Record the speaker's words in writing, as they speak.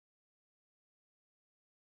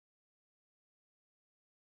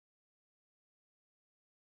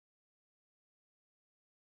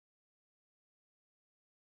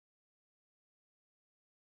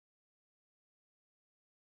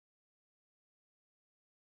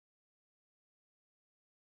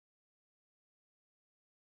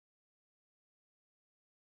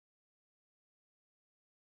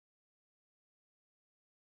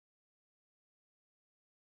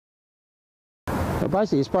But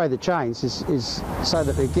basically you spray the chains is so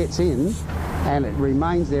that it gets in and it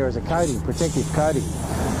remains there as a coating, protective coating.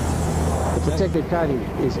 The protective coating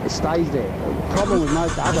stays there. The problem with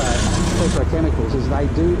most other petrochemicals is they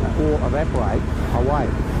do or evaporate away.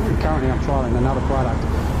 And currently I'm trialling another product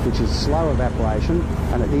which is slow evaporation,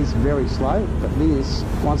 and it is very slow, but this,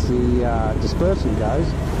 once the dispersant goes,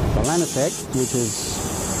 the Lanotec, which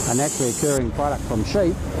is a naturally occurring product from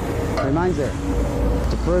sheep, remains there.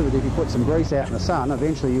 To prove it, if you put some grease out in the sun,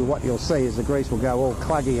 eventually what you'll see is the grease will go all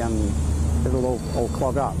cluggy and it'll all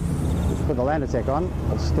clog up. If you put the Lanotec on,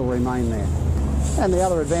 it'll still remain there. And the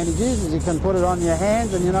other advantage is you can put it on your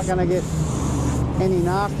hands and you're not going to get any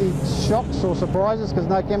nasty shocks or surprises because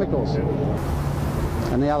no chemicals.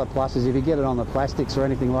 And the other plus is if you get it on the plastics or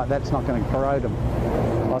anything like that, it's not going to corrode them.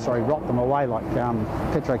 Oh, sorry, rot them away like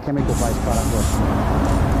petrochemical-based product will.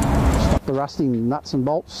 Stop the rusting nuts and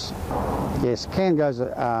bolts. Yes, can goes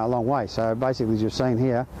a long way. So basically, as you've seen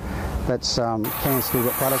here, that's can's still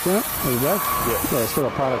got product in it. There you go. Yeah, it's still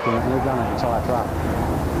got product in it, and we've done an entire truck.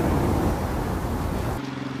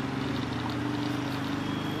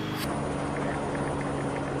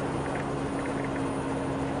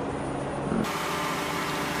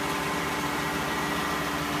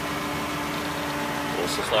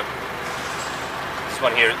 It's just like this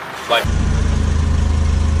one here, like